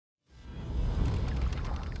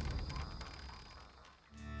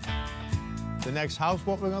The next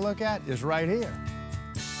houseboat we're gonna look at is right here.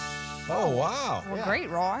 Oh, wow. Well, great,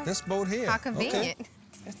 Roy. This boat here. How convenient. Okay.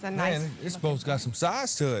 It's a nice... Man, this boat's got some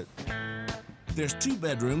size to it. There's 2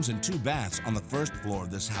 bedrooms and 2 baths on the first floor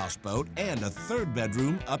of this houseboat and a 3rd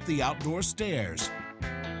bedroom up the outdoor stairs.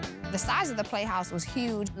 The size of the playhouse was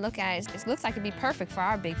huge. Look at it. It looks like it'd be perfect for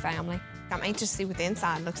our big family. I'm anxious to see what the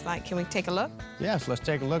inside looks like. Can we take a look? Yes, let's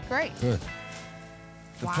take a look. Great. Good.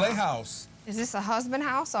 The Wow. playhouse. Is this a husband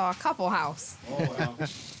house or a couple house? Oh, wow.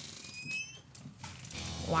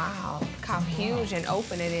 Wow, look how huge and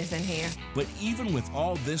open it is in here. But even with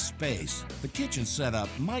all this space, the kitchen setup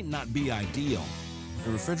might not be ideal.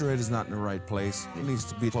 The refrigerator's not in the right place. It needs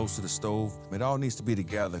to be close to the stove. It all needs to be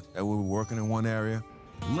together. That way we're working in one area.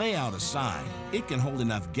 Layout aside, it can hold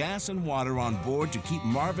enough gas and water on board to keep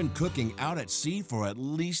Marvin cooking out at sea for at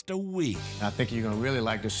least a week. I think you're gonna really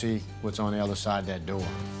like to see what's on the other side of that door.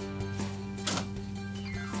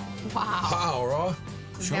 Wow. Wow, Roy.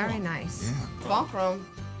 Very nice. Yeah. Bunk room.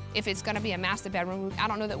 If it's gonna be a master bedroom, I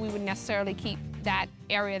don't know that we would necessarily keep that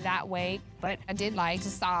area that way, but I did like the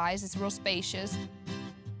size. It's real spacious.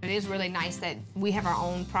 It is really nice that we have our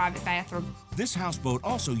own private bathroom. This houseboat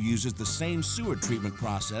also uses the same sewer treatment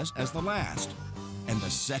process as the last. And the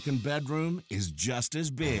 2nd bedroom is just as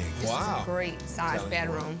big. This is a great size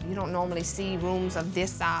bedroom. You don't normally see rooms of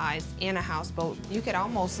this size in a houseboat. You could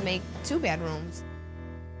almost make 2 bedrooms.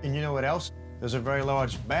 And you know what else? There's a very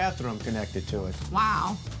large bathroom connected to it.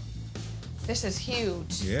 Wow. This is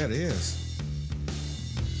huge. Yeah, it is.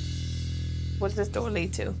 What does this door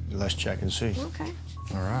lead to? Let's check and see. Okay.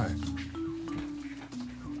 All right.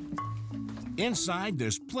 Inside,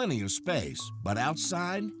 there's plenty of space, but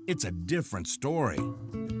outside, it's a different story.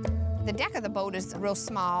 The deck of the boat is real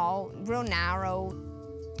small, real narrow.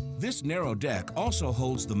 This narrow deck also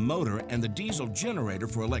holds the motor and the diesel generator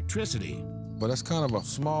for electricity. But that's kind of a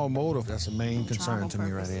small motor. That's a main concern to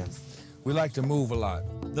me right here. We like to move a lot.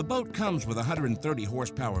 The boat comes with a 130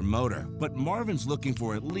 horsepower motor, but Marvin's looking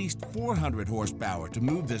for at least 400 horsepower to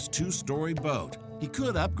move this 2-story boat. He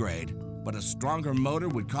could upgrade, but a stronger motor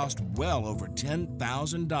would cost well over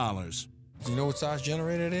 $10,000. Do you know what size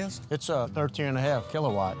generator it is? It's a 13.5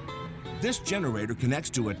 kilowatt. This generator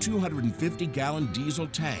connects to a 250-gallon diesel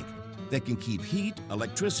tank that can keep heat,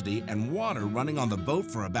 electricity, and water running on the boat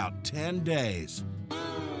for about 10 days.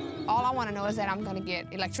 All I want to know is that I'm going to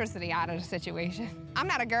get electricity out of the situation. I'm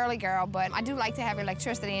not a girly girl, but I do like to have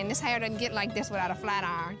electricity, and this hair doesn't get like this without a flat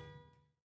iron.